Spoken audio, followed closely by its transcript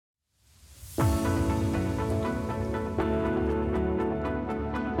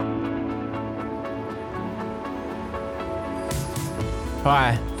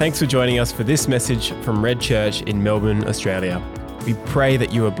Hi, thanks for joining us for this message from Red Church in Melbourne, Australia. We pray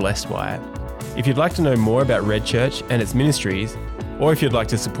that you are blessed by it. If you'd like to know more about Red Church and its ministries, or if you'd like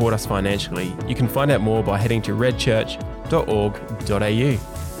to support us financially, you can find out more by heading to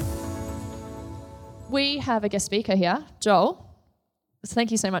redchurch.org.au. We have a guest speaker here, Joel. So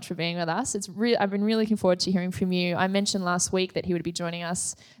thank you so much for being with us. I've been really looking forward to hearing from you. I mentioned last week that he would be joining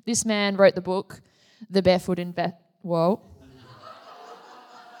us. This man wrote the book, The Barefoot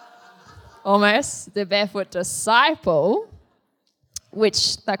The Barefoot Disciple,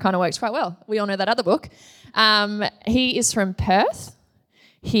 which that kind of works quite well. We all know that other book. He is from Perth.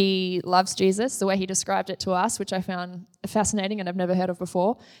 He loves Jesus. The way he described it to us, which I found fascinating and I've never heard of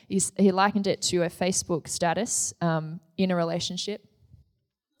before, he likened it to a Facebook status in a relationship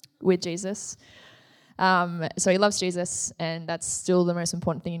with Jesus. So he loves Jesus, and that's still the most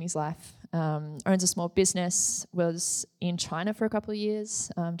important thing in his life. Owns a small business, was in China for a couple of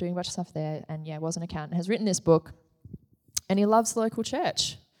years, doing a bunch of stuff there, and was an accountant, has written this book, and he loves the local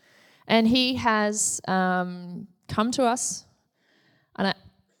church. And he has come to us, and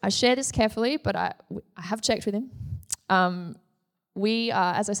I share this carefully, but I have checked with him. We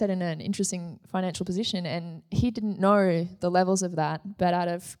are, as I said, in an interesting financial position, and he didn't know the levels of that, but out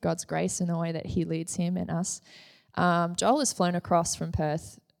of God's grace and the way that he leads him and us, Joel has flown across from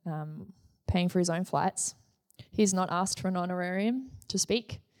Perth, paying for his own flights. He's not asked for an honorarium to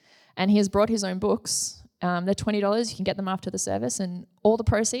speak, and he has brought his own books. They're $20. You can get them after the service, and all the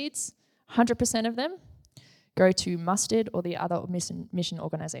proceeds, 100% of them, go to Mustard or the other mission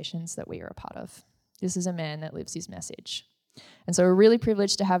organisations that we are a part of. This is a man that lives his message. And so we're really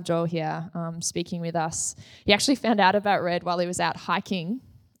privileged to have Joel here speaking with us. He actually found out about Red while he was out hiking,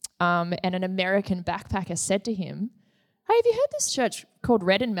 and an American backpacker said to him, "Hey, have you heard this church called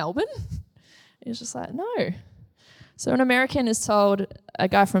Red in Melbourne?" He was just like, "No." So an American has told a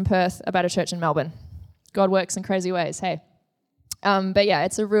guy from Perth about a church in Melbourne. God works in crazy ways, hey. But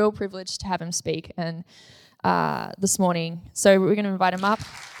it's a real privilege to have him speak and this morning. So we're going to invite him up.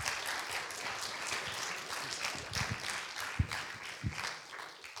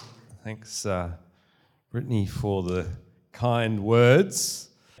 Thanks, Brittany, for the kind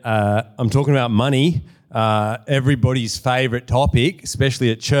words. I'm talking about money, everybody's favourite topic, especially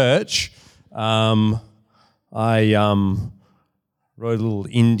at church. I wrote a little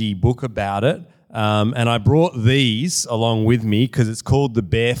indie book about it, and I brought these along with me because it's called The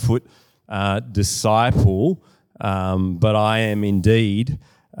Barefoot Disciple, but I am indeed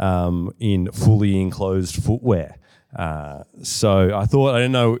in fully enclosed footwear. So I thought, I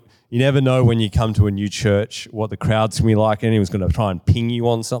don't know, you never know when you come to a new church what the crowd's going to be like. Anyone's going to try and ping you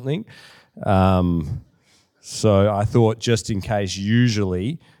on something. So I thought, just in case,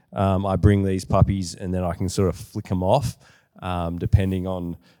 usually I bring these puppies and then I can sort of flick them off depending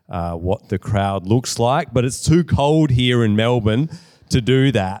on what the crowd looks like. But it's too cold here in Melbourne to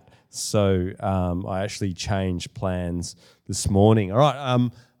do that. So I actually changed plans this morning. All right,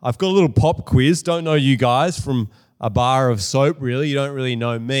 I've got a little pop quiz. Don't know you guys from a bar of soap, really. You don't really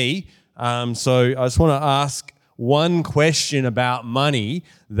know me. So I just want to ask one question about money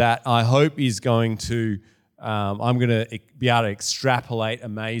that I hope is going to, I'm going to be able to extrapolate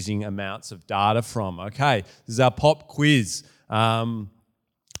amazing amounts of data from. Okay, this is our pop quiz.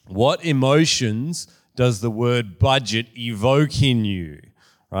 What emotions does the word budget evoke in you?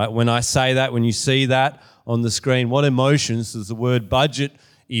 Right? When I say that, when you see that on the screen, what emotions does the word budget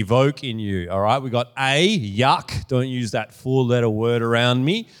evoke in you? All right, we got A, yuck, don't use that four-letter word around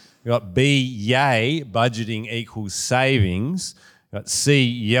me. We got B, yay, budgeting equals savings. We got C,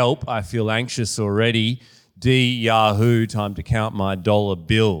 yelp, I feel anxious already. D, Yahoo, time to count my dollar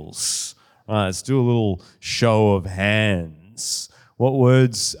bills. All right, let's do a little show of hands. What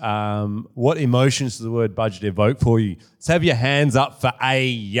words, what emotions does the word budget evoke for you? Let's have your hands up for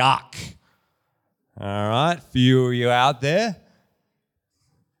A, yuck. All right, few of you out there.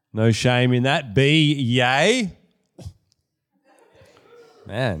 No shame in that. B, yay.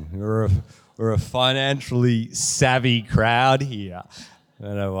 Man, we're a financially savvy crowd here. I'm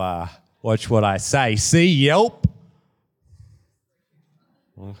going to watch what I say. C, yelp.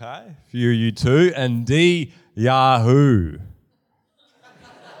 Okay, a few of you too. And D, Yahoo.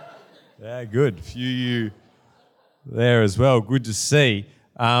 Yeah, good. A few of you there as well. Good to see.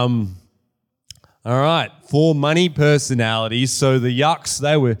 All right, 4 money personalities. So the yucks,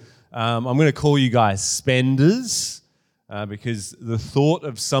 they were, I'm going to call you guys spenders because the thought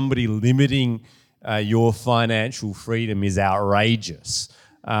of somebody limiting your financial freedom is outrageous.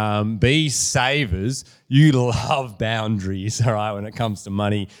 B, savers. You love boundaries, all right, when it comes to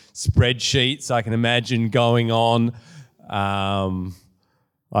money. Spreadsheets, I can imagine going on.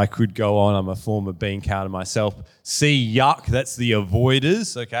 I could go on. I'm a former bean counter myself. C, yuck, that's the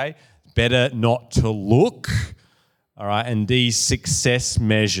avoiders, okay? Better not to look, all right? And D, success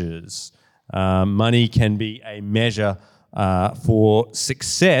measures. Money can be a measure for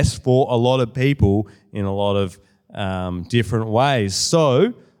success for a lot of people in a lot of different ways.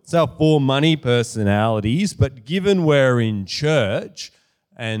 So it's our 4 money personalities, but given we're in church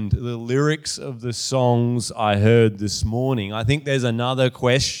and the lyrics of the songs I heard this morning, I think there's another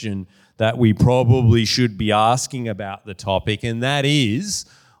question that we probably should be asking about the topic, and that is,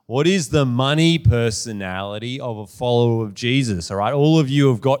 what is the money personality of a follower of Jesus? All right, all of you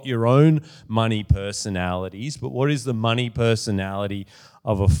have got your own money personalities, but what is the money personality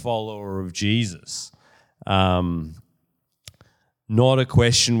of a follower of Jesus? Not a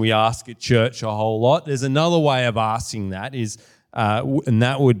question we ask at church a whole lot. There's another way of asking that is, and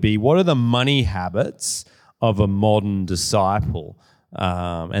that would be, what are the money habits of a modern disciple?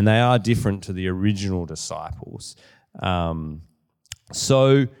 And they are different to the original disciples.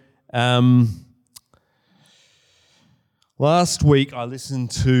 Last week I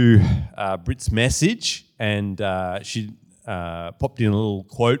listened to Brit's message, and she popped in a little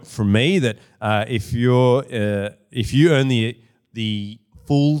quote from me that if you earn the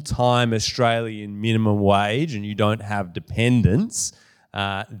full-time Australian minimum wage and you don't have dependents,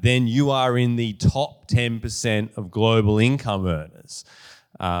 then you are in the top 10% of global income earners.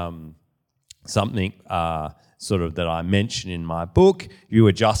 Something sort of that I mention in my book. You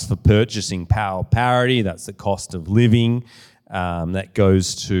adjust for purchasing power parity, that's the cost of living. That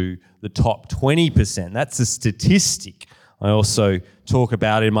goes to the top 20%. That's a statistic. I also talk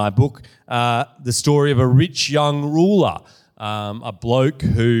about in my book the story of a rich young ruler, a bloke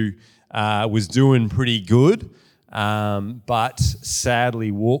who was doing pretty good, but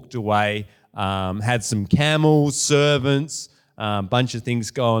sadly walked away, had some camels, servants, a bunch of things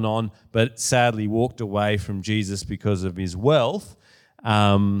going on, but sadly walked away from Jesus because of his wealth.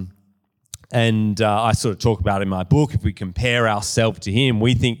 And I sort of talk about in my book, if we compare ourselves to him,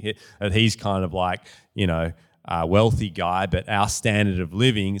 we think that he's kind of like, a wealthy guy, but our standard of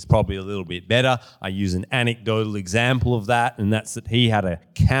living is probably a little bit better. I use an anecdotal example of that, and that's that he had a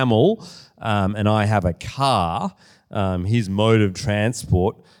camel and I have a car. His mode of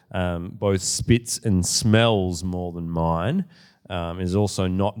transport both spits and smells more than mine, is also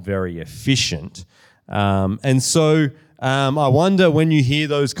not very efficient. And so I wonder, when you hear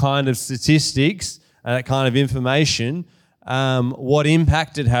those kind of statistics, that kind of information, what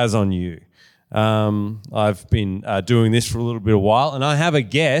impact it has on you. I've been doing this for a little bit of while, and I have a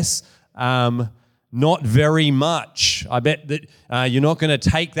guess, not very much. I bet that you're not going to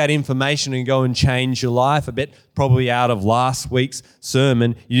take that information and go and change your life. I bet probably out of last week's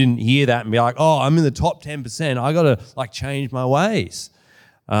sermon, you didn't hear that and be like, oh, I'm in the top 10%. I got to change my ways.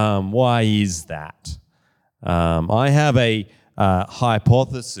 Why is that? I have a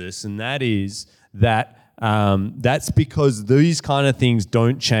hypothesis, and that is that that's because these kind of things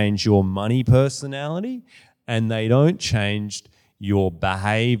don't change your money personality, and they don't change your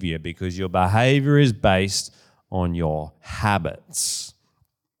behavior, because your behavior is based on your habits.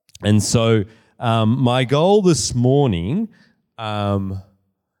 And so my goal this morning is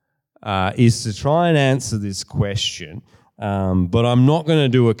to try and answer this question, but I'm not going to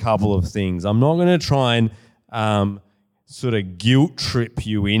do a couple of things. I'm not going to try and sort of guilt trip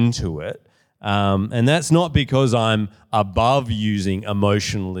you into it. And that's not because I'm above using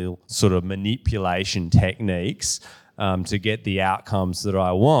emotional sort of manipulation techniques to get the outcomes that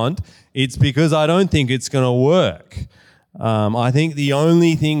I want. It's because I don't think it's going to work. I think the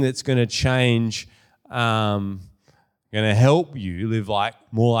only thing that's going to change, going to help you live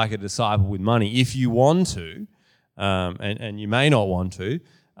more like a disciple with money, if you want to, and you may not want to,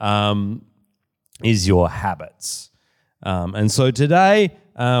 is your habits. And so today,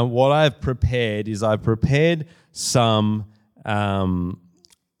 what I've prepared is I've prepared some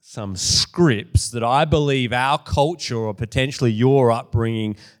scripts that I believe our culture, or potentially your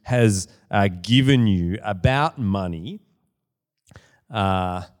upbringing, has given you about money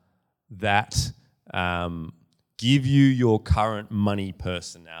that give you your current money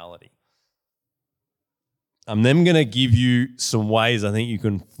personality. I'm then going to give you some ways I think you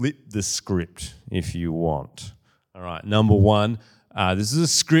can flip the script if you want. All right, number one, this is a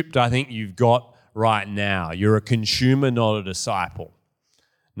script I think you've got right now. You're a consumer, not a disciple.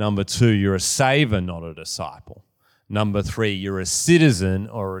 Number two, you're a saver, not a disciple. Number three, you're a citizen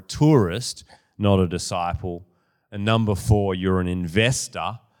or a tourist, not a disciple. And number four, you're an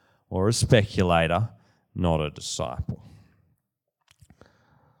investor or a speculator, not a disciple.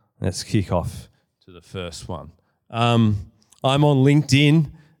 Let's kick off to the first one. I'm on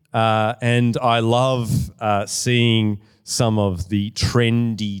LinkedIn. and I love seeing some of the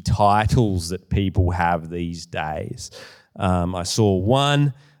trendy titles that people have these days. I saw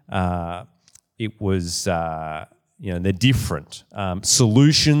one. It was, they're different.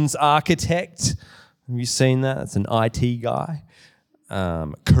 Solutions architect. Have you seen that? It's an IT guy.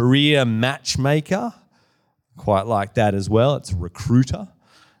 Career matchmaker. Quite like that as well. It's a recruiter.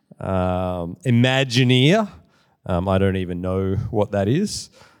 Imagineer. I don't even know what that is.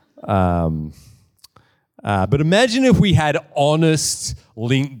 But imagine if we had honest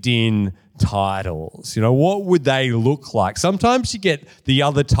LinkedIn titles. What would they look like? Sometimes you get the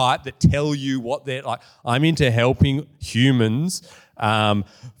other type that tell you what they're like. I'm into helping humans, and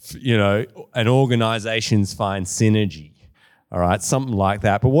organizations find synergy. All right, something like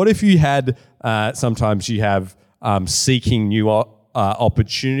that. But what if you had, sometimes you have seeking new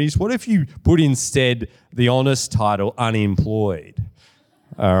opportunities. What if you put instead the honest title, unemployed?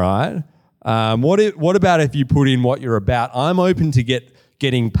 All right. What about if you put in what you're about? I'm open to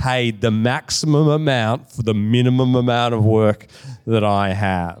getting paid the maximum amount for the minimum amount of work that I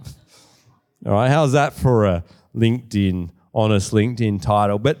have. All right. How's that for a honest LinkedIn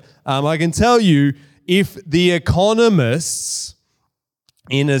title? But I can tell you, if the economists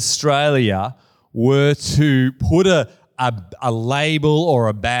in Australia were to put a label or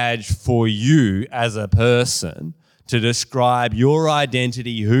a badge for you as a person to describe your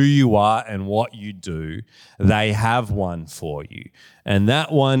identity, who you are, and what you do, they have one for you. And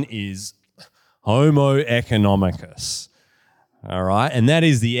that one is Homo economicus. All right? And that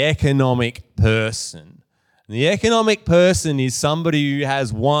is the economic person. And the economic person is somebody who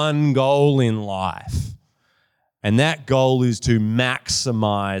has one goal in life. And that goal is to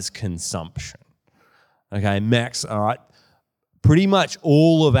maximize consumption. Okay, all right. Pretty much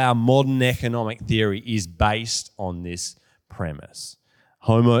all of our modern economic theory is based on this premise.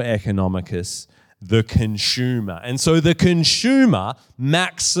 Homo economicus, the consumer. And so the consumer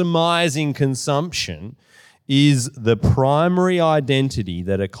maximizing consumption is the primary identity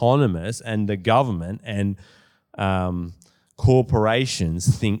that economists and the government and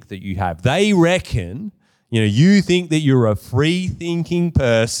corporations think that you have. They reckon, you think that you're a free-thinking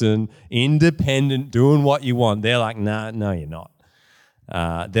person, independent, doing what you want. They're like, no, you're not.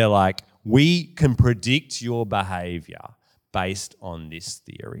 They're like, we can predict your behavior based on this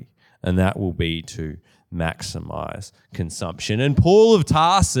theory, and that will be to maximize consumption. And Paul of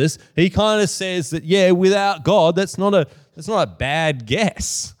Tarsus, he kind of says that, without God, that's not a bad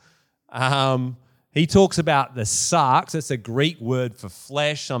guess. He talks about the sarx. That's a Greek word for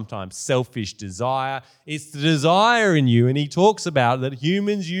flesh, sometimes selfish desire. It's the desire in you, and he talks about that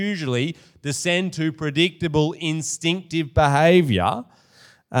humans usually descend to predictable, instinctive behavior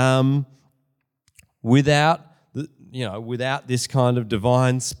without this kind of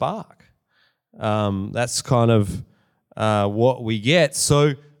divine spark. That's kind of what we get.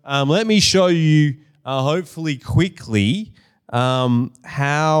 So let me show you, hopefully quickly,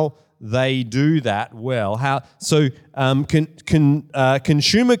 how they do that well.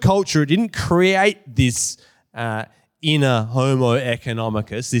 Consumer culture didn't create this inner Homo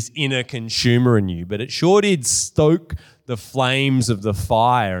economicus, this inner consumer in you, but it sure did stoke the flames of the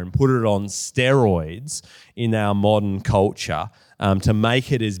fire and put it on steroids in our modern culture to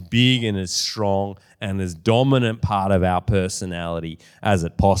make it as big and as strong and as dominant part of our personality as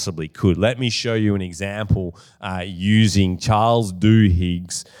it possibly could. Let me show you an example using Charles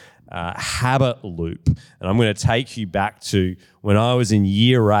Duhigg's habit loop. And I'm going to take you back to when I was in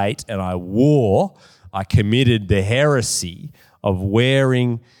year 8 and I committed the heresy of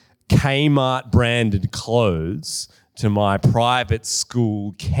wearing Kmart branded clothes to my private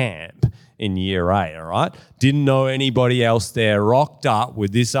school camp in year 8, all right? Didn't know anybody else there, rocked up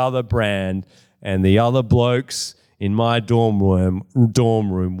with this other brand, and the other blokes in my dorm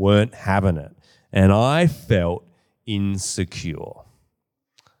room weren't having it. And I felt insecure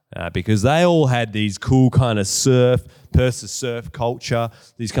because they all had these cool kind of surf culture,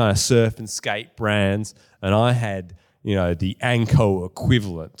 these kind of surf and skate brands, and I had, the Anko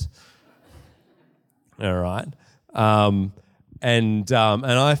equivalent. All right? And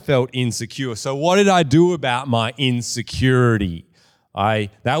I felt insecure. So what did I do about my insecurity?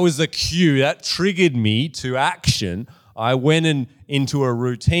 That was a cue that triggered me to action. I went into a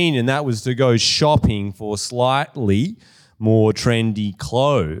routine, and that was to go shopping for slightly more trendy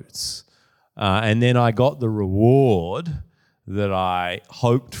clothes. And then I got the reward that I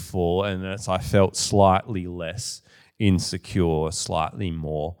hoped for, and as I felt slightly less insecure, slightly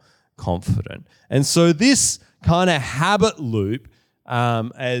more confident. And so this kind of habit loop,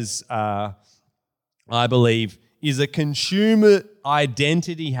 as I believe is a consumer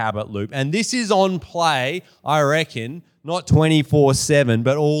identity habit loop. And this is on play, I reckon, not 24/7,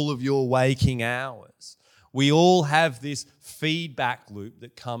 but all of your waking hours. We all have this feedback loop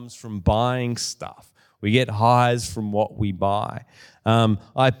that comes from buying stuff. We get highs from what we buy. People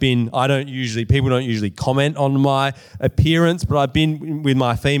don't usually comment on my appearance, but I've been with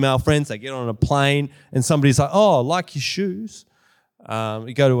my female friends. They get on a plane and somebody's like, "Oh, I like your shoes."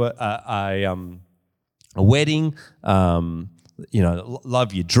 You go to a wedding,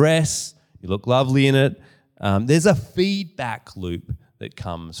 love your dress, you look lovely in it. There's a feedback loop that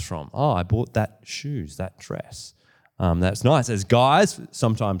comes from, I bought that shoes, that dress. That's nice. As guys,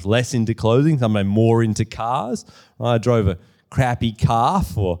 sometimes less into clothing, sometimes more into cars. I drove a crappy car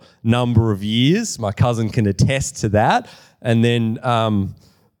for a number of years. My cousin can attest to that. And then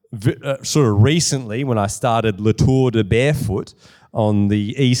sort of recently, when I started Le Tour de Barefoot on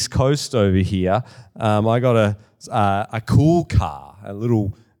the East Coast over here, I got a cool car, a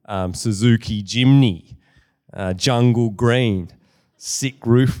little Suzuki Jimny, jungle green, sick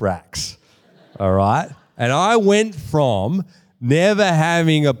roof racks, all right? And I went from never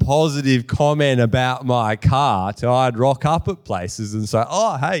having a positive comment about my car to I'd rock up at places and say,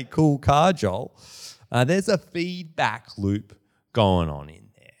 "Oh, hey, cool car, Joel." There's a feedback loop going on in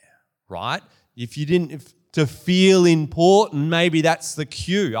there, right? To feel important, maybe that's the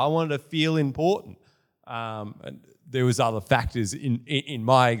cue. I wanted to feel important. And there was other factors in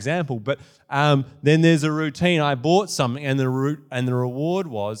my example, but then there's a routine. I bought something, and the reward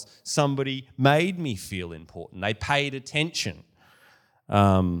was somebody made me feel important. They paid attention,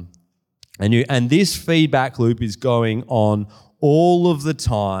 and this feedback loop is going on all of the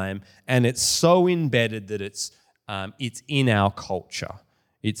time, and it's so embedded that it's in our culture.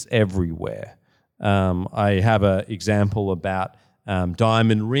 It's everywhere. I have an example about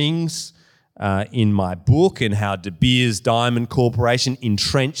diamond rings. In my book, and how De Beers Diamond Corporation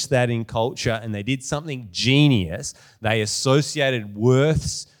entrenched that in culture, and they did something genius. They associated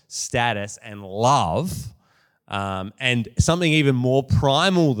worth, status, and love, and something even more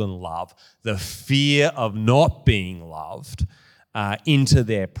primal than love, the fear of not being loved, into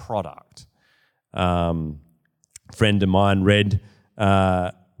their product. Friend of mine read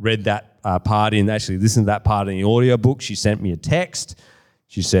that part actually listened to that part in the audiobook. She sent me a text.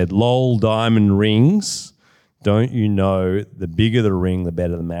 She said, "Lol, diamond rings. Don't you know the bigger the ring, the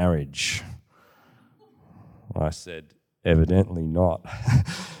better the marriage?" I said, "Evidently not."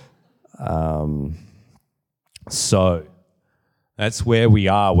 So that's where we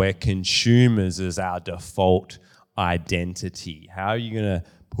are. We're consumers as our default identity. How are you going to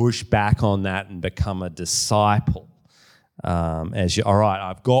push back on that and become a disciple? All right,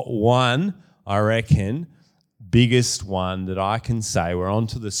 I've got one, I reckon, biggest one that I can say, we're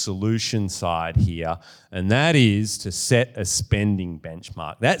onto the solution side here, and that is to set a spending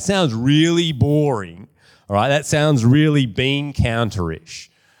benchmark. That sounds really boring, all right? That sounds really bean counter-ish,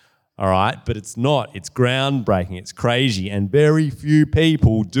 all right? But it's not. It's groundbreaking. It's crazy, and very few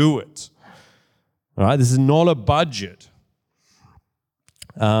people do it, all right? This is not a budget.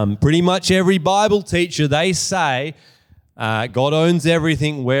 Pretty much every Bible teacher, they say, God owns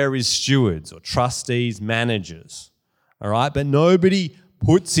everything, we're his stewards or trustees, managers, all right? But nobody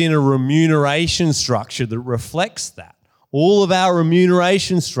puts in a remuneration structure that reflects that. All of our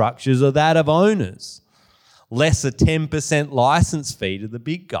remuneration structures are that of owners, less a 10% license fee to the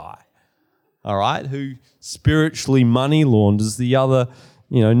big guy, all right, who spiritually money launders the other,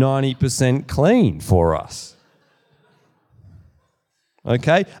 90% clean for us.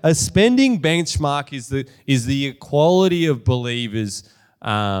 Okay, a spending benchmark is the equality of believers,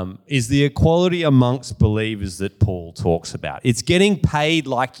 is the equality amongst believers that Paul talks about. It's getting paid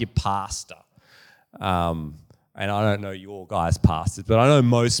like your pastor. And I don't know your guys' pastors, but I know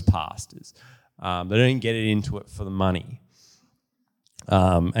most pastors. They don't get into it for the money.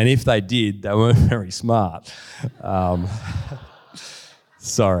 And if they did, they weren't very smart.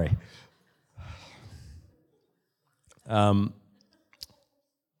 Sorry.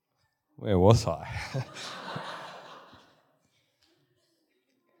 Where was I?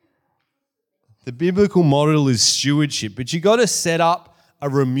 The biblical model is stewardship, but you got to set up a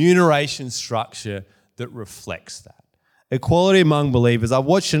remuneration structure that reflects that. Equality among believers. I've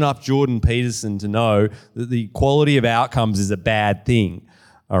watched enough Jordan Peterson to know that the equality of outcomes is a bad thing,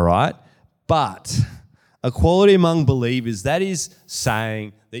 all right? But equality among believers, that is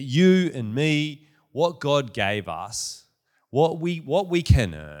saying that you and me, what God gave us, what we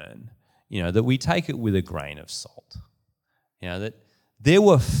can earn, that we take it with a grain of salt. That there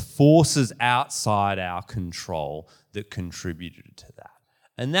were forces outside our control that contributed to that.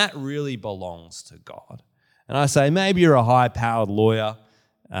 And that really belongs to God. And I say, maybe you're a high-powered lawyer,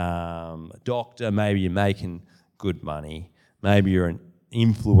 a doctor, maybe you're making good money, maybe you're an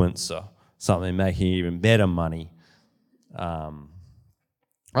influencer, something making even better money.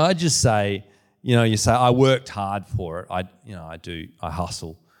 I just say, you say, I worked hard for it. I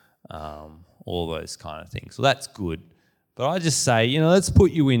hustle, all those kind of things. So that's good. But I just say, let's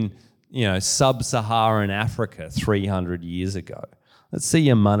put you in, sub-Saharan Africa 300 years ago. Let's see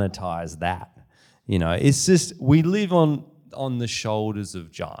you monetize that. It's just, we live on the shoulders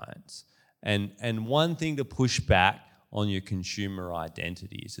of giants. And one thing to push back on your consumer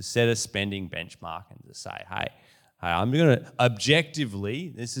identity is to set a spending benchmark and to say, hey, I'm going to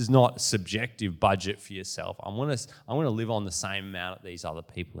objectively, this is not subjective budget for yourself. I want to live on the same amount that these other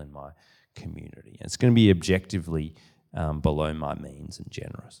people in my community. And it's going to be objectively below my means and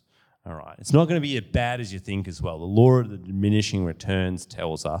generous. All right. It's not going to be as bad as you think as well. The law of the diminishing returns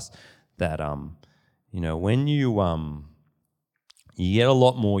tells us that, when you get a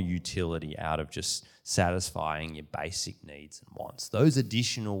lot more utility out of just satisfying your basic needs and wants. Those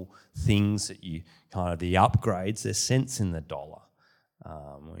additional things that the upgrades, there's cents in the dollar.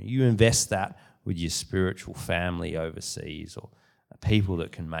 You invest that with your spiritual family overseas or people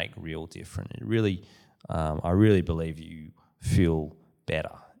that can make real difference. It really, I really believe you feel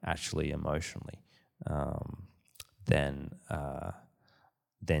better, actually, emotionally, than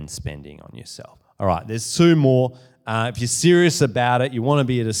spending on yourself. All right, there's two more. If you're serious about it, you want to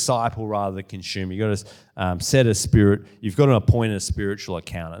be a disciple rather than a consumer. You've got to you've got to appoint a spiritual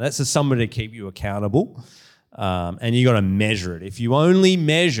accountant. That's just somebody to keep you accountable, and you've got to measure it. If you only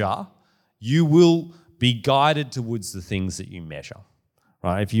measure, you will be guided towards the things that you measure.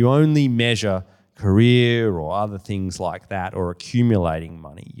 Right? If you only measure career or other things like that or accumulating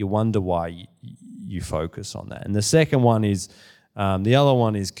money, you wonder why you focus on that. And the second one is, the other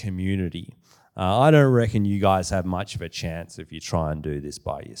one is community. I don't reckon you guys have much of a chance if you try and do this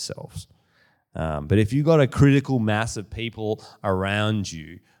by yourselves. But if you've got a critical mass of people around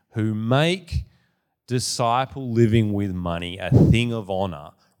you who make disciple living with money a thing of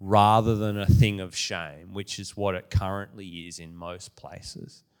honour rather than a thing of shame, which is what it currently is in most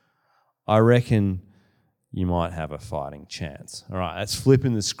places, I reckon you might have a fighting chance. All right, that's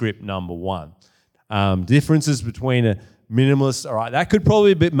flipping the script number one. Differences between a minimalist, all right, that could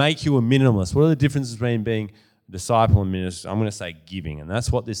probably make you a minimalist. What are the differences between being a disciple and minimalist? I'm going to say giving, and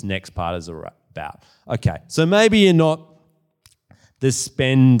that's what this next part is about. Okay, so maybe you're not the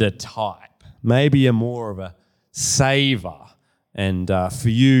spender type. Maybe you're more of a saver, and for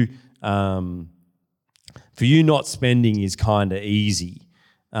you, not spending is kind of easy,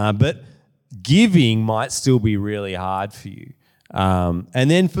 but giving might still be really hard for you.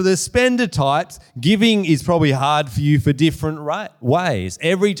 And then for the spender types, giving is probably hard for you for different ways.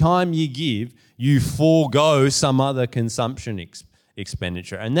 Every time you give, you forego some other consumption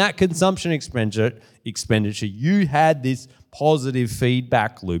expenditure. And that consumption expenditure, you had this positive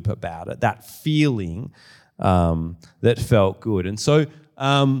feedback loop about it, that feeling that felt good. And so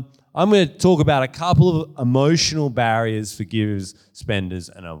I'm going to talk about a couple of emotional barriers for givers, spenders,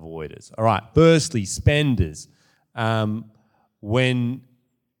 and avoiders. All right, firstly, spenders. When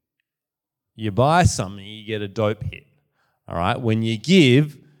you buy something, you get a dope hit. All right, when you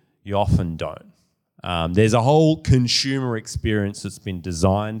give, you often don't. There's a whole consumer experience that's been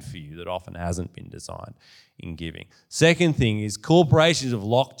designed for you that often hasn't been designed in giving. Second thing is corporations have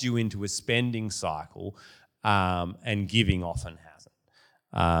locked you into a spending cycle, and giving often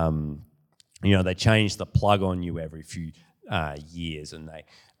hasn't. They change the plug on you every few years, and they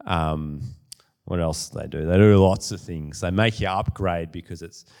what else do they do? They do lots of things. They make you upgrade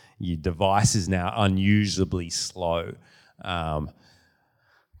because your device is now unusably slow.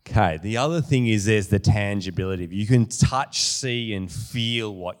 Okay, the other thing is there's the tangibility. You can touch, see, and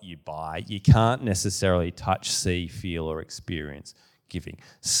feel what you buy. You can't necessarily touch, see, feel, or experience giving.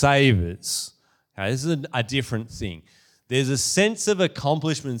 Savers, okay, this is a different thing. There's a sense of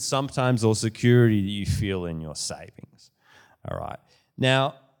accomplishment sometimes or security that you feel in your savings. All right.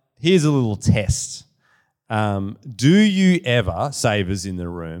 Now, here's a little test. Do you ever, savers in the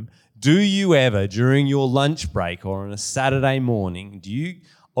room, do you ever during your lunch break or on a Saturday morning, do you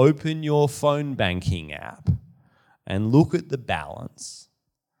open your phone banking app and look at the balance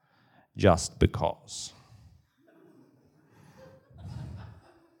just because?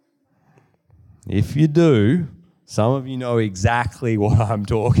 If you do, some of you know exactly what I'm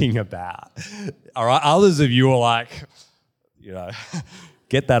talking about. All right, others of you are like,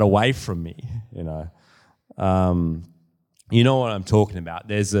 get that away from me, You know what I'm talking about.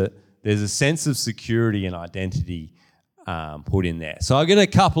 There's a sense of security and identity put in there. So I got a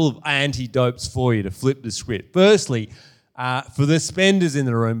couple of antidotes for you to flip the script. Firstly, for the spenders in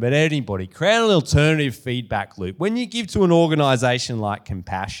the room, but anybody, create an alternative feedback loop. When you give to an organisation like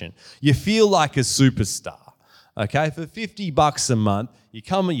Compassion, you feel like a superstar. Okay, for $50 a month, you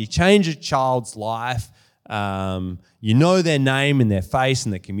come and you change a child's life. You know their name and their face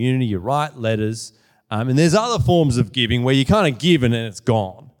in the community. You write letters, and there's other forms of giving where you kind of give and then it's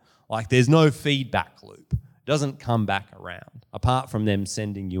gone. Like there's no feedback loop. It doesn't come back around, apart from them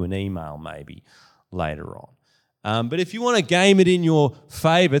sending you an email maybe later on. But if you want to game it in your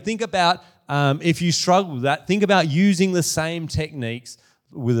favour, think about if you struggle with that. Think about using the same techniques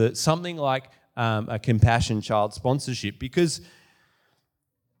with something like a Compassion Child sponsorship, because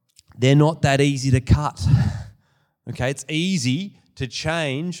they're not that easy to cut. Okay, it's easy to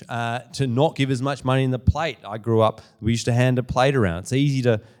change to not give as much money in the plate. I grew up, we used to hand a plate around. It's easy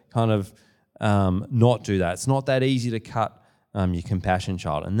to kind of not do that. It's not that easy to cut your Compassion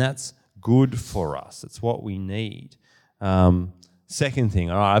Child, and that's good for us. It's what we need. Second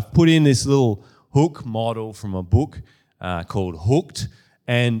thing, all right, I've put in this little hook model from a book called Hooked,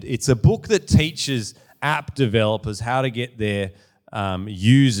 and it's a book that teaches app developers how to get their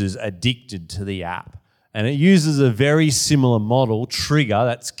users addicted to the app. And it uses a very similar model: trigger,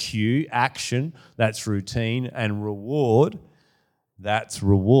 that's cue; action, that's routine; and reward, that's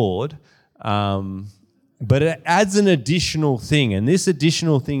reward. But it adds an additional thing, and this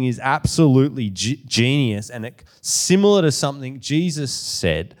additional thing is absolutely genius, and it's similar to something Jesus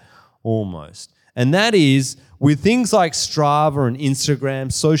said almost. And that is, with things like Strava and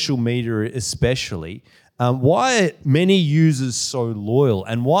Instagram, social media especially, why are many users so loyal?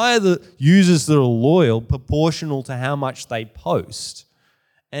 And why are the users that are loyal proportional to how much they post?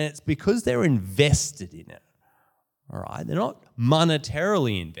 And it's because they're invested in it. All right, they're not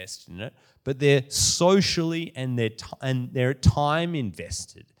monetarily invested in it, but they're socially and their time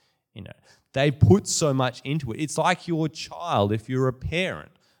invested in it. They put so much into it. It's like your child, if you're a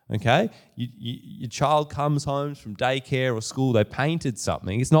parent. Okay, your child comes home from daycare or school, they painted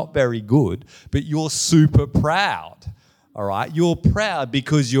something. It's not very good, but you're super proud. All right, you're proud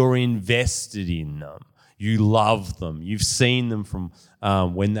because you're invested in them. You love them. You've seen them from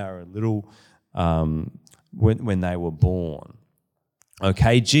when they were little, when they were born.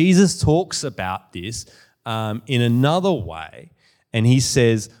 Okay, Jesus talks about this in another way, and he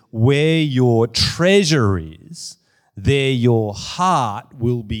says, "Where your treasure is, there your heart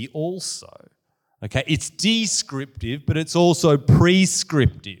will be also." Okay, it's descriptive, but it's also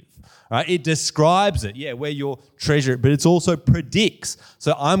prescriptive. Right? It describes it, where your treasure, but it also predicts.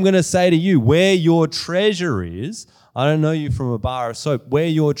 So I'm going to say to you, where your treasure is, I don't know you from a bar of soap, where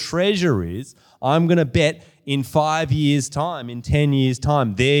your treasure is, I'm going to bet in 5 years' time, in 10 years'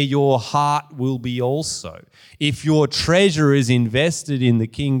 time, there your heart will be also. If your treasure is invested in the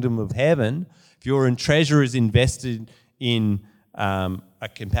kingdom of heaven, if your treasure is invested in a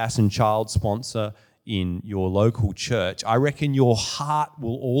Compassion Child sponsor in your local church, I reckon your heart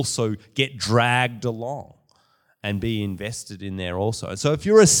will also get dragged along and be invested in there also. So if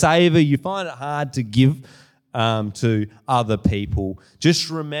you're a saver, you find it hard to give to other people, just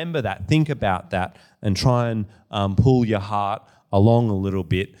remember that, think about that, and try and pull your heart along a little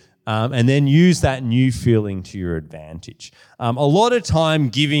bit. And then use that new feeling to your advantage. A lot of time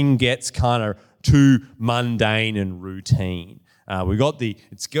giving gets kind of too mundane and routine.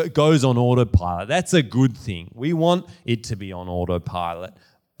 It goes on autopilot. That's a good thing. We want it to be on autopilot.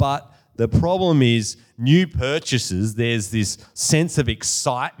 But the problem is new purchases, there's this sense of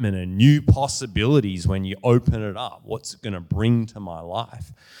excitement and new possibilities when you open it up. What's it going to bring to my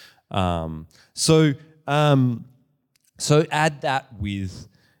life? So add that with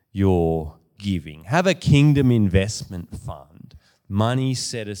your giving. Have a kingdom investment fund, money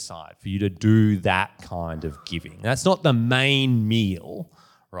set aside for you to do that kind of giving. That's not the main meal,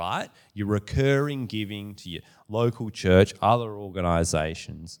 right? Your recurring giving to your local church, other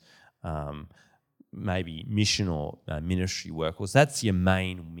organisations, maybe mission or ministry work. Well, that's your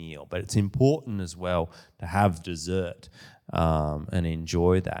main meal, but it's important as well to have dessert and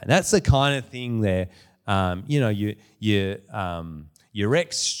enjoy that. And that's the kind of thing there. Your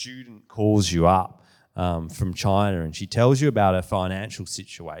ex-student calls you up from China, and she tells you about her financial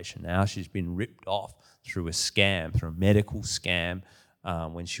situation. Now she's been ripped off through a medical scam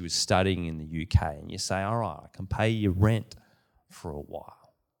when she was studying in the UK. And you say, all right, I can pay your rent for a while.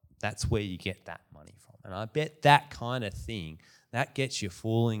 That's where you get that money from. And I bet that kind of thing, that gets you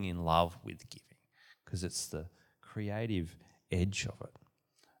falling in love with giving, because it's the creative edge of it.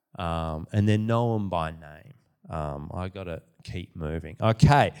 And then know them by name. I got to keep moving.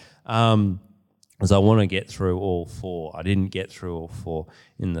 Okay. because I want to get through all 4. I didn't get through all 4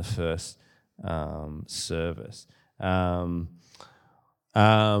 in the first service.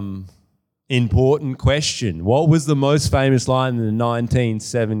 Important question. What was the most famous line in the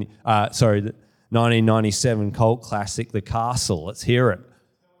 1997 cult classic, The Castle? Let's hear it.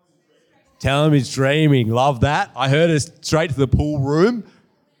 Tell him he's dreaming. Love that. I heard it straight to the pool room.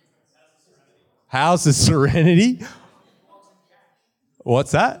 House of Serenity.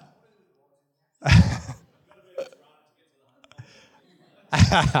 What's that?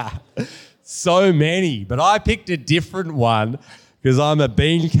 So many, but I picked a different one because I'm a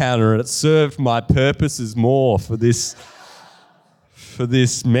bean counter and it served my purposes more for this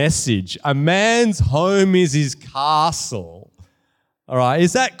message. A man's home is his castle. All right,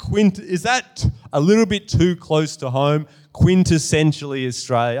 is that a little bit too close to home? Quintessentially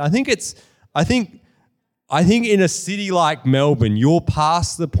Australia. I think in a city like Melbourne, you're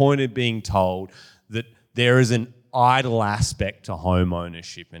past the point of being told that there is an idle aspect to home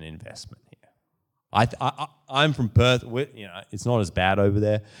ownership and investment here. I'm from Perth. It's not as bad over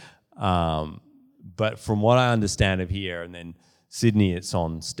there, but from what I understand of here, and then Sydney, it's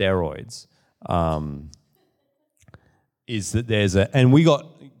on steroids. Is that and we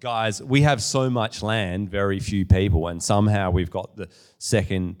have so much land, very few people, and somehow we've got the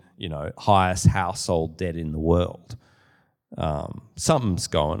second, highest household debt in the world. Something's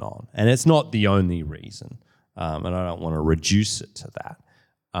going on, and it's not the only reason, and I don't want to reduce it to that,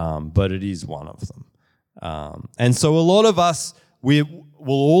 but it is one of them. And so a lot of us,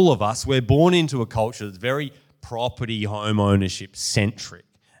 all of us, we're born into a culture that's very property, home ownership centric.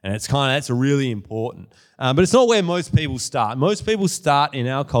 And that's really important. But it's not where most people start. Most people start in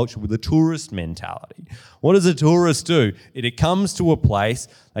our culture with a tourist mentality. What does a tourist do? It comes to a place,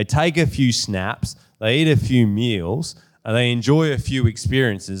 they take a few snaps, they eat a few meals, and they enjoy a few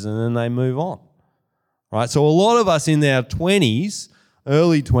experiences, and then they move on. Right? So a lot of us in our 20s,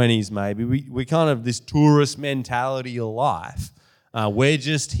 early 20s maybe, we kind of this tourist mentality of life. We're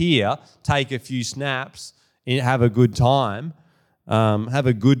just here, take a few snaps, have a good time. Have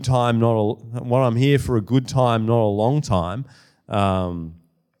a good time, what I'm here for a good time, not a long time,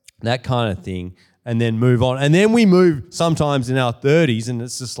 that kind of thing, and then move on. And then we move sometimes in our 30s and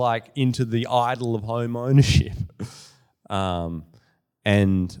it's just like into the idol of home ownership. And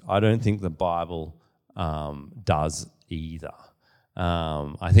I don't think the Bible does either.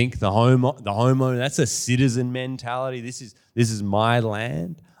 I think the homeowner, that's a citizen mentality. This is my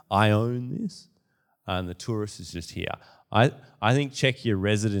land. I own this. And the tourist is just here. I think check your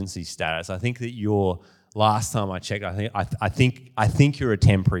residency status. I think that last time I checked, I think you're a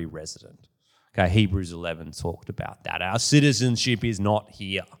temporary resident. Okay, Hebrews 11 talked about that. Our citizenship is not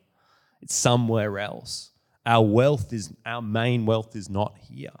here. It's somewhere else. Our main wealth is not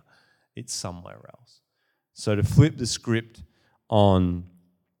here. It's somewhere else. So to flip the script on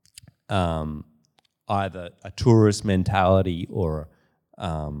either a tourist mentality or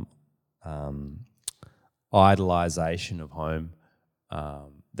idolization of home,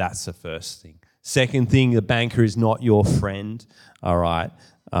 that's the first thing. Second thing, the banker is not your friend, all right?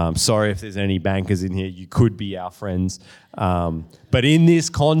 Sorry if there's any bankers in here, you could be our friends. But in this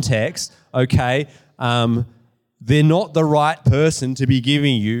context, okay, they're not the right person to be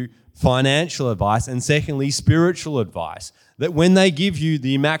giving you financial advice, and secondly, spiritual advice. That when they give you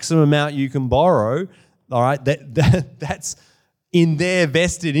the maximum amount you can borrow, all right, that's in their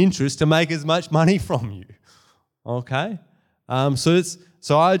vested interest to make as much money from you. Okay?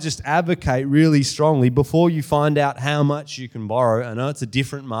 So I just advocate really strongly before you find out how much you can borrow. I know it's a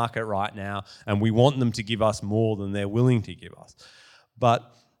different market right now and we want them to give us more than they're willing to give us.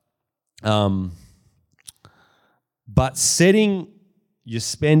 But setting your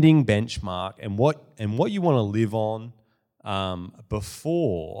spending benchmark and what you want to live on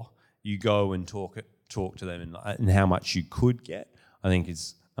before you go and talk to them and how much you could get, I think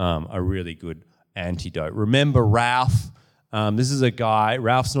is a really good antidote. Remember Ralph. This is a guy,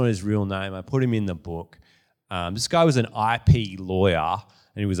 Ralph's not his real name. I put him in the book. This guy was an IP lawyer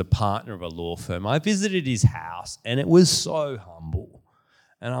and he was a partner of a law firm. I visited his house and it was so humble.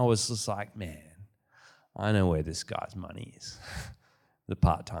 And I was just like, man, I know where this guy's money is. The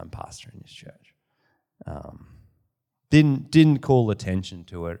part-time pastor in his church. Didn't call attention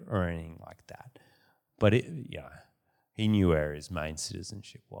to it or anything like that. But he knew where his main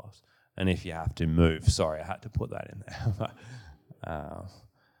citizenship was. And if you have to move, sorry, I had to put that in there.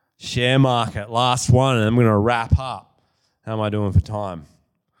 Share market, last one, and I'm going to wrap up. How am I doing for time?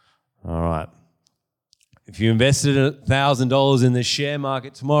 All right. If you invested $1,000 in the share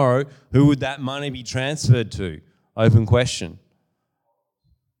market tomorrow, who would that money be transferred to? Open question.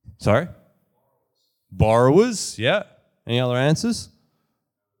 Sorry? Borrowers, yeah. Any other answers?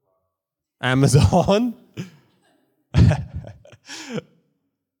 Amazon.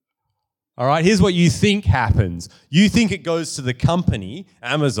 All right, here's what you think happens. You think it goes to the company,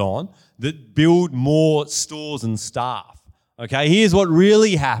 Amazon, that build more stores and staff. Okay, here's what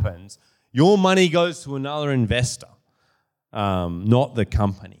really happens. Your money goes to another investor, not the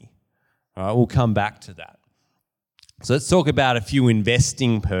company. All right, we'll come back to that. So let's talk about a few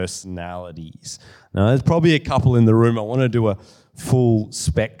investing personalities. Now, there's probably a couple in the room. I want to do a full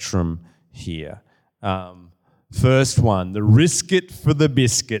spectrum here. First one, the risk it for the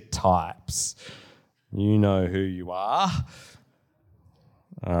biscuit types. You know who you are.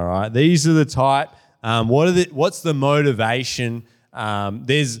 All right, these are the type. What's the motivation?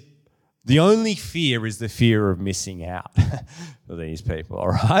 The only fear is the fear of missing out for these people, all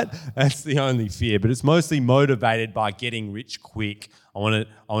right? That's the only fear, but it's mostly motivated by getting rich quick. I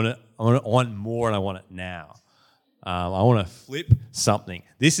want more and I want it now. I want to flip something.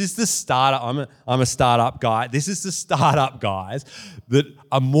 This is the startup. I'm a startup guy. This is the startup guys that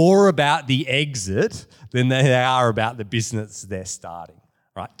are more about the exit than they are about the business they're starting,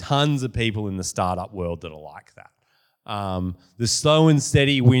 right? Tons of people in the startup world that are like that. The slow and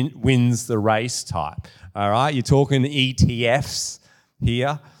steady wins the race type. All right, you're talking ETFs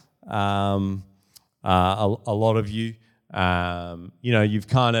here. A lot of you, you've you're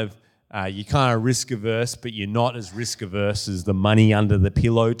kind of risk averse, but you're not as risk averse as the money under the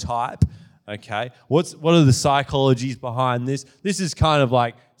pillow type. Okay, what are the psychologies behind this? This is kind of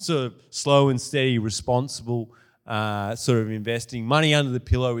like sort of slow and steady, responsible sort of investing. Money under the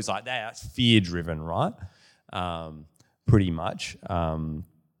pillow is like that. That's fear driven, right? Pretty much.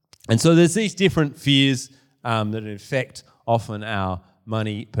 And so there's these different fears that affect often our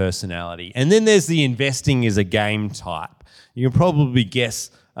money personality. And then there's the investing is a game type. You can probably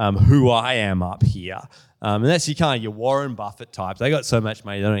guess who I am up here. And that's your Warren Buffett types. They got so much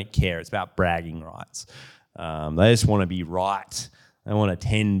money, they don't care. It's about bragging rights. They just want to be right. They want a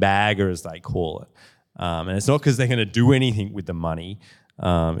 10-bagger, as they call it. And it's not because they're going to do anything with the money.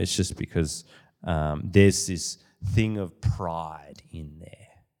 It's just because there's this thing of pride in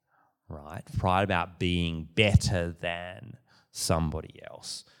there, right? Pride about being better than somebody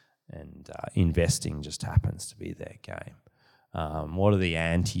else. And investing just happens to be their game. What are the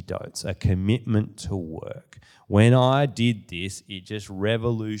antidotes? A commitment to work. When I did this, it just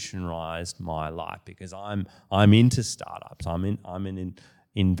revolutionized my life because I'm into startups. I'm an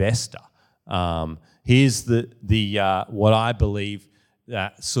investor. Here's the what I believe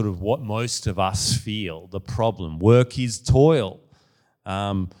that sort of what most of us feel. The problem: work is toil.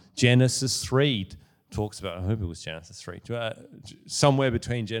 Genesis 3 talks about. I hope it was Genesis 3. Somewhere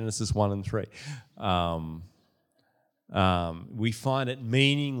between Genesis 1 and 3. We find it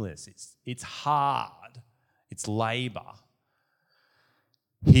meaningless. It's hard. It's labor.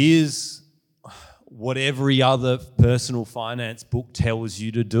 Here's what every other personal finance book tells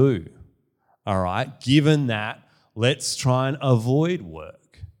you to do. All right? Given that, let's try and avoid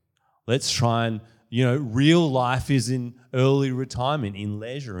work. Let's try and, real life is in early retirement, in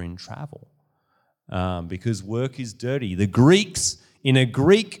leisure, in travel, because work is dirty. The Greeks, in a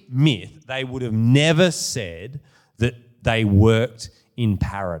Greek myth, they would have never said that they worked in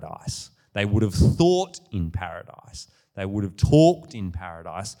paradise. They would have thought in paradise. They would have talked in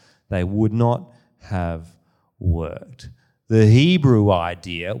paradise. They would not have worked. The Hebrew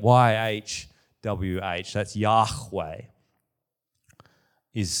idea, YHWH, that's Yahweh,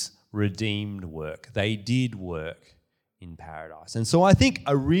 is redeemed work. They did work in paradise. And so I think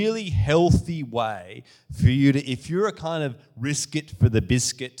a really healthy way for you to, if you're a kind of risk it for the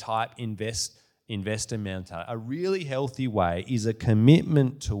biscuit type investor mentality, a really healthy way is a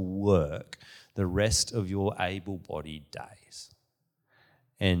commitment to work the rest of your able-bodied days.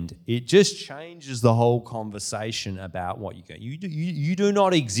 And it just changes the whole conversation about what you go. You do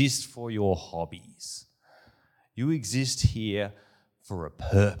not exist for your hobbies. You exist here for a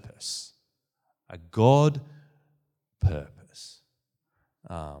purpose, a God purpose.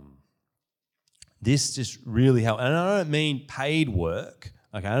 This just really helps. And I don't mean paid work.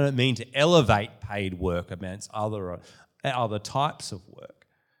 Okay, I don't mean to elevate paid work against other types of work,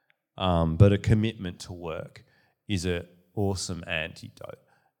 but a commitment to work is an awesome antidote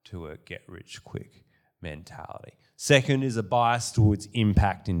to a get-rich-quick mentality. Second is a bias towards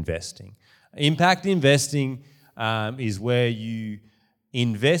impact investing. Impact investing is where you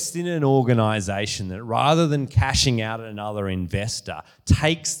invest in an organisation that, rather than cashing out at another investor,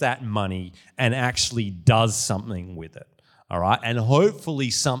 takes that money and actually does something with it. All right, and hopefully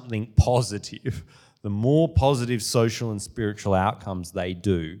something positive. The more positive social and spiritual outcomes they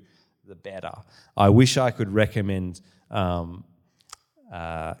do, the better. I wish I could recommend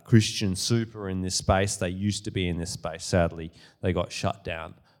Christian Super in this space. They used to be in this space. Sadly, they got shut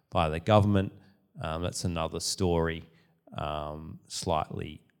down by the government. That's another story,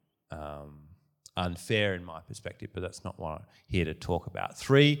 slightly unfair in my perspective, but that's not what I'm here to talk about.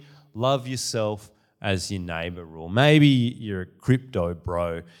 3, love yourself as your neighbour rule. Maybe you're a crypto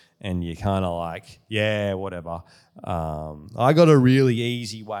bro and you're kind of like, yeah, whatever. I got a really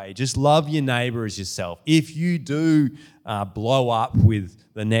easy way. Just love your neighbour as yourself. If you do blow up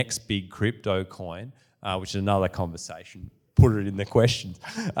with the next big crypto coin, which is another conversation, put it in the questions.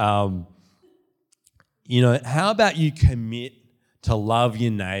 How about you commit to love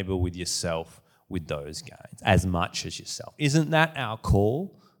your neighbour with yourself with those gains as much as yourself? Isn't that our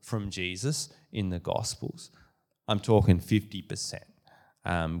call from Jesus in the Gospels? I'm talking 50%.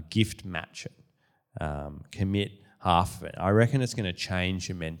 Gift match it. Commit half of it. I reckon it's going to change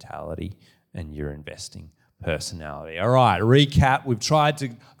your mentality and your investing personality. All right, recap. We've tried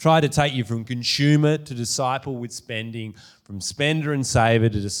to take you from consumer to disciple with spending, from spender and saver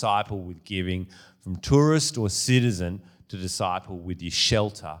to disciple with giving, from tourist or citizen to disciple with your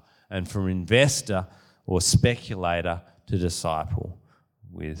shelter, and from investor or speculator to disciple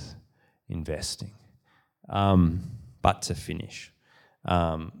with investing. But to finish,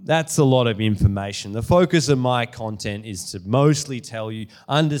 that's a lot of information. The focus of my content is to mostly tell you,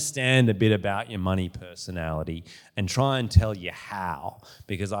 understand a bit about your money personality and try and tell you how.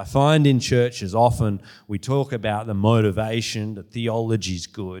 Because I find in churches often we talk about the motivation, the theology's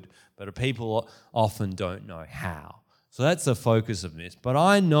good, but people often don't know how. So that's the focus of this. But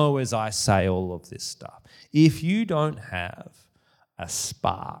I know as I say all of this stuff, if you don't have a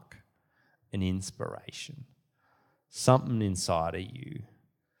spark, an inspiration, something inside of you,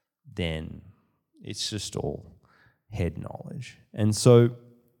 then it's just all head knowledge. And so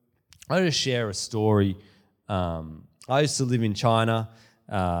I just share a story. I used to live in China.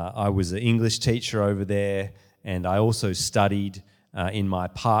 I was an English teacher over there, and I also studied in my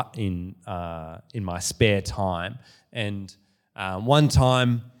spare time. And one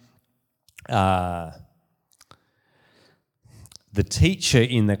time, the teacher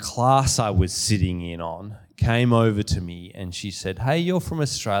in the class I was sitting in on came over to me and she said, "Hey, you're from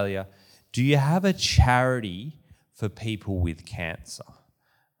Australia. Do you have a charity for people with cancer?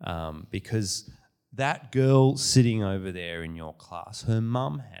 Because that girl sitting over there in your class, her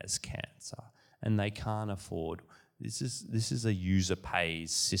mum has cancer and they can't afford. This is a user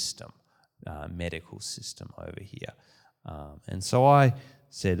pays system, medical system over here." And so I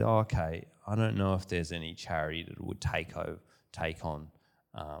said, okay, I don't know if there's any charity that would take on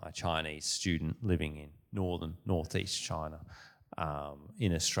a Chinese student living in northeast China.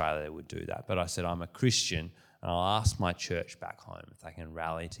 In Australia, they would do that. But I said, I'm a Christian, and I'll ask my church back home if they can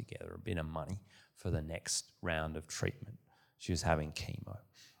rally together a bit of money for the next round of treatment. She was having chemo.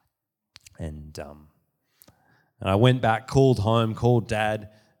 And I went back, called home, called Dad.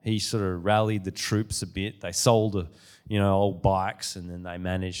 He sort of rallied the troops a bit. They sold old bikes, and then they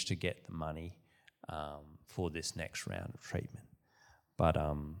managed to get the money for this next round of treatment. But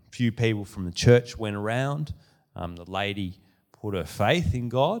a few people from the church went around. The lady put her faith in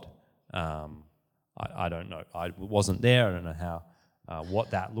God. I don't know. I wasn't there. I don't know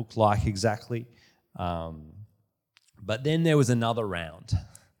what that looked like exactly. But then there was another round.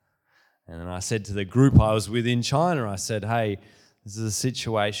 And then I said to the group I was with in China, I said, hey, this is a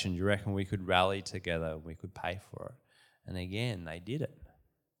situation. Do you reckon we could rally together? We could pay for it. And again, they did it.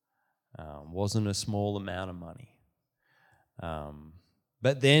 Wasn't a small amount of money.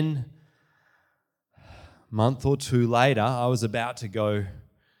 But then, a month or two later, I was about to go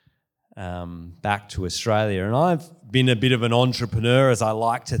back to Australia. And I've been a bit of an entrepreneur, as I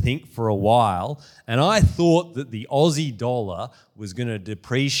like to think, for a while. And I thought that the Aussie dollar was going to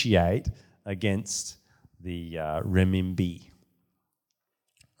depreciate against the renminbi.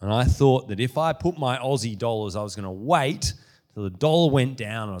 And I thought that if I put my Aussie dollars, I was going to wait till the dollar went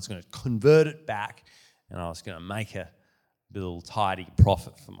down, and I was going to convert it back, and I was going to make a little tidy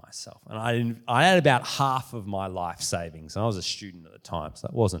profit for myself. And I had about half of my life savings. I was a student at the time, so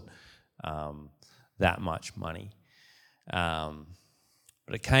that wasn't that much money. But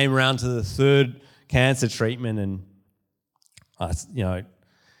it came around to the third cancer treatment, and I,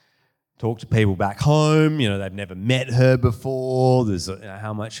 talked to people back home. They've never met her before. There's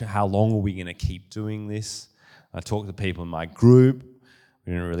how long are we going to keep doing this? I talked to people in my group.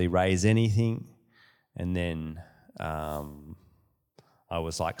 We didn't really raise anything. And then I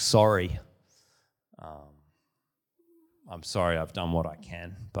was like, sorry. I'm sorry, I've done what I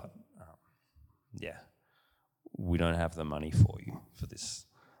can, but we don't have the money for you for this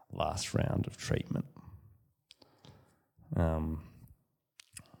last round of treatment. And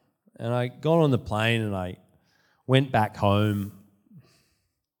I got on the plane and I went back home.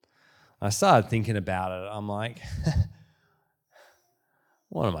 I started thinking about it. I'm like,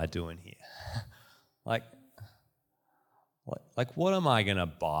 what am I doing here? Like, what am I going to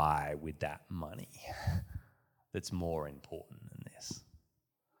buy with that money that's more important than this?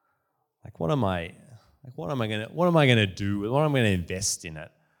 Like, what am I going to do with? What am I going to invest in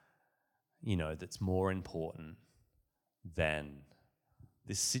it? That's more important than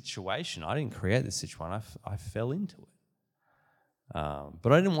this situation. I didn't create this situation. I fell into it,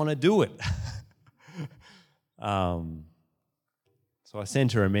 but I didn't want to do it. So I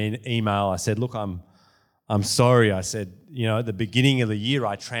sent her an email. I said, "Look, I'm sorry." I said, at the beginning of the year,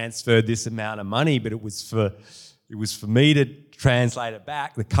 I transferred this amount of money, but it was for me to translate it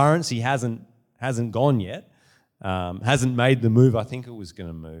back. The currency hasn't gone yet, hasn't made the move I think it was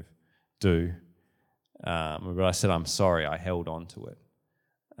going to do. But I said, I'm sorry, I held on to it.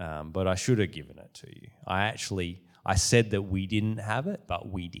 But I should have given it to you. I said that we didn't have it, but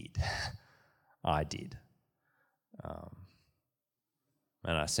we did. I did.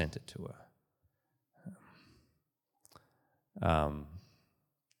 And I sent it to her.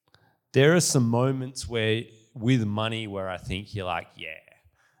 There are some moments with money where I think you're like, yeah,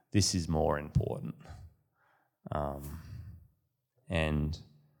 this is more important. And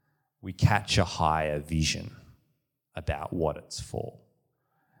we catch a higher vision about what it's for.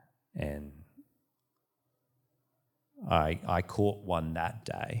 And I caught one that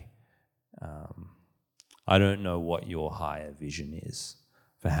day. I don't know what your higher vision is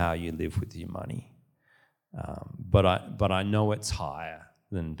for how you live with your money. But I know it's higher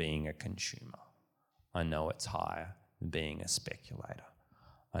than being a consumer. I know it's higher than being a speculator.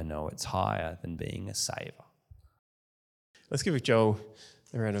 I know it's higher than being a saver. Let's give Joel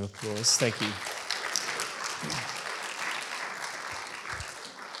a round of applause. Thank you.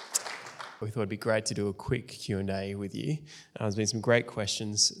 We thought it'd be great to do a quick Q&A with you. There's been some great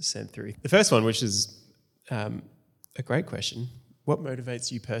questions sent through. The first one, which is a great question, what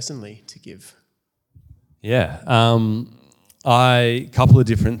motivates you personally to give? Yeah, a couple of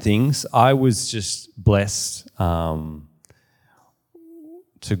different things. I was just blessed to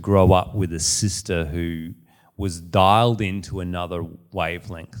grow up with a sister who was dialed into another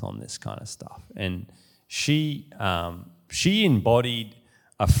wavelength on this kind of stuff. And she embodied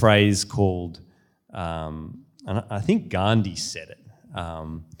a phrase called, and I think Gandhi said it,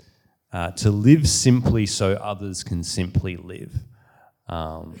 to live simply so others can simply live.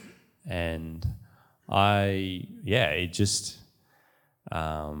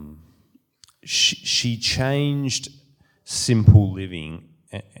 She changed simple living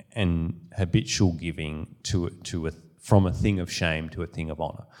and habitual giving from a thing of shame to a thing of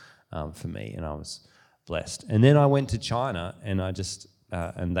honor for me, and I was blessed. And then I went to China, and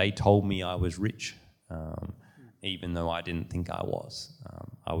and they told me I was rich, even though I didn't think I was.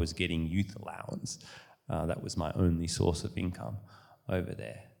 I was getting youth allowance. That was my only source of income over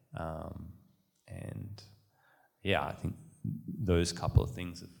there. I think those couple of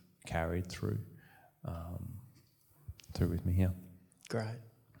things have carried through with me here. Great.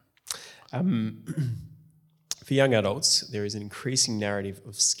 For young adults, there is an increasing narrative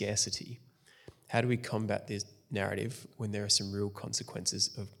of scarcity. How do we combat this narrative when there are some real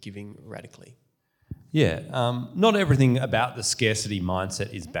consequences of giving radically? Yeah, not everything about the scarcity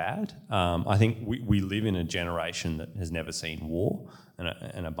mindset is bad. I think we live in a generation that has never seen war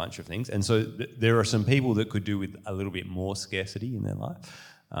and a bunch of things. And so there are some people that could do with a little bit more scarcity in their life,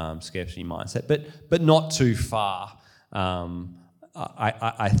 scarcity mindset, but not too far.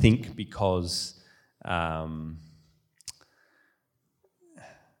 I think because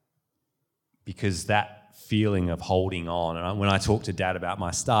that feeling of holding on, and when I talked to Dad about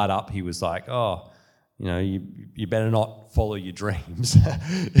my startup, he was like, "Oh, you better not follow your dreams.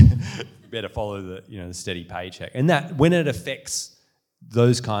 You better follow the steady paycheck." And that when it affects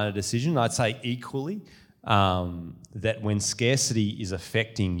those kind of decisions, I'd say equally that when scarcity is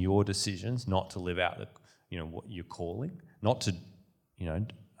affecting your decisions not to live out what you're calling, not to then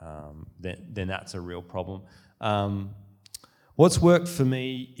that's a real problem. What's worked for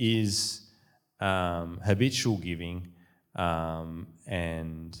me is habitual giving,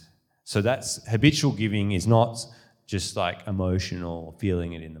 and so that's habitual giving is not just like emotional,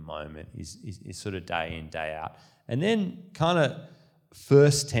 feeling it in the moment, is sort of day in, day out. And then kind of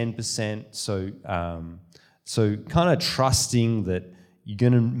first 10%, so kind of trusting that you're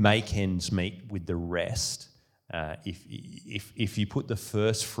going to make ends meet with the rest if you put the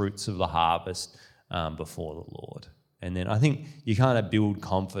first fruits of the harvest before the Lord. And then I think you kind of build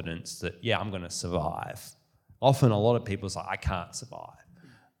confidence that, yeah, I'm going to survive. Often a lot of people say, I can't survive.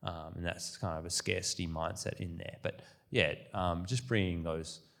 And that's kind of a scarcity mindset in there. But yeah, just bringing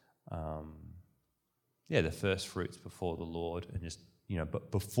those, the first fruits before the Lord, and just,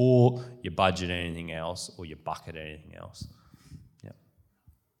 but before you budget anything else or you bucket anything else. Yeah.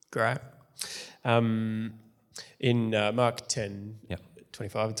 Great. In Mark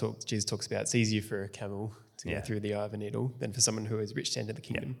 10:25, Jesus talks about it's easier for a camel to go through the eye of a needle than for someone who is rich to enter the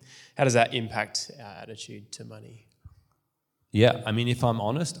kingdom. How does that impact our attitude to money? Yeah, I mean, if I'm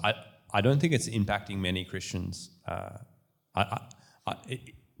honest, I don't think it's impacting many Christians.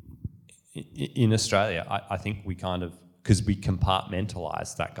 In Australia, I think we kind of, because we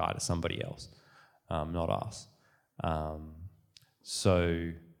compartmentalise that guy to somebody else, not us.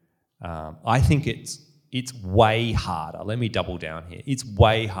 I think it's way harder. Let me double down here. It's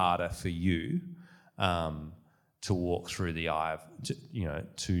way harder for you to walk through the eye of,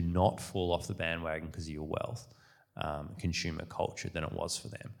 to not fall off the bandwagon because of your wealth, consumer culture, than it was for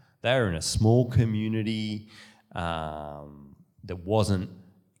them. They were in a small community that wasn't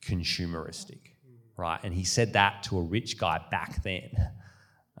consumeristic, right? And he said that to a rich guy back then.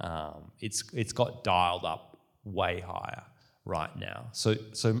 It's got dialed up way higher right now. So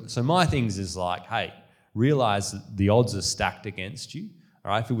my things is like, hey, realize that the odds are stacked against you.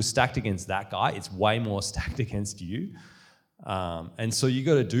 All right, if it was stacked against that guy, it's way more stacked against you. And so you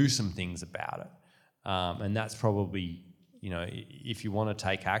got to do some things about it. And that's probably, if you want to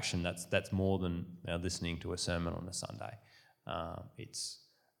take action, that's more than listening to a sermon on a Sunday. It's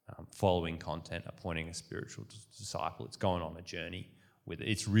following content, appointing a spiritual disciple. It's going on a journey with it.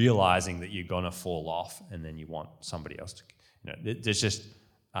 It's realizing that you're going to fall off, and then you want somebody else to. There's just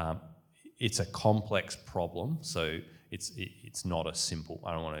it's a complex problem. So it's not a simple.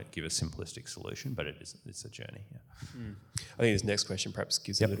 I don't want to give a simplistic solution, but it's a journey. Yeah. I think this next question perhaps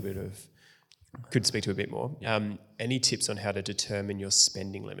gives a little bit of. Could speak to a bit more. Any tips on how to determine your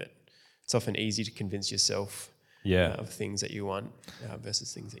spending limit? It's often easy to convince yourself of things that you want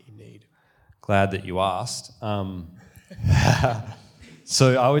versus things that you need. Glad that you asked.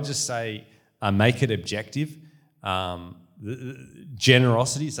 So I would just say make it objective.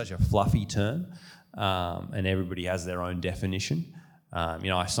 Generosity is such a fluffy term, and everybody has their own definition.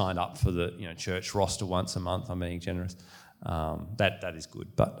 I signed up for the church roster once a month. I'm being generous. That is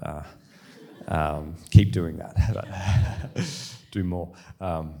good, but keep doing that. Do more.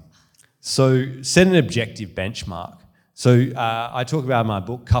 So set an objective benchmark. So I talk about in my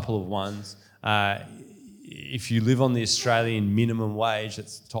book, couple of ones. If you live on the Australian minimum wage,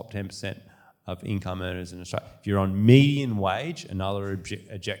 that's the top 10% of income earners in Australia. If you're on median wage, another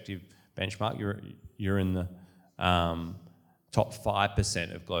objective benchmark, you're in the top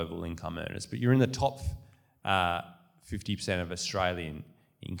 5% of global income earners, but you're in the top 50% of Australian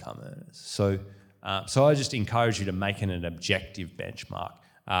income earners. So I just encourage you to make it an objective benchmark.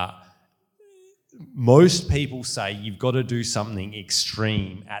 Most people say you've got to do something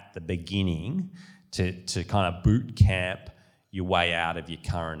extreme at the beginning to kind of boot camp your way out of your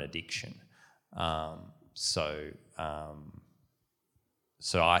current addiction. So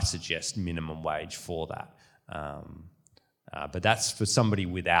I suggest minimum wage for that. But that's for somebody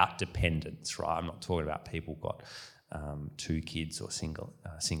without dependents, right? I'm not talking about people who've got 2 kids or single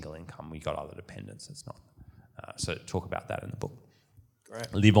income. We got other dependents. It's not. So talk about that in the book.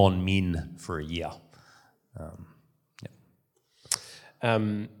 Great. Live on min for a year.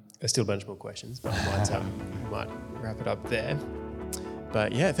 There's still a bunch more questions, but I might wrap it up there.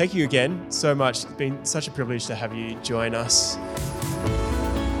 But yeah, thank you again so much. It's been such a privilege to have you join us.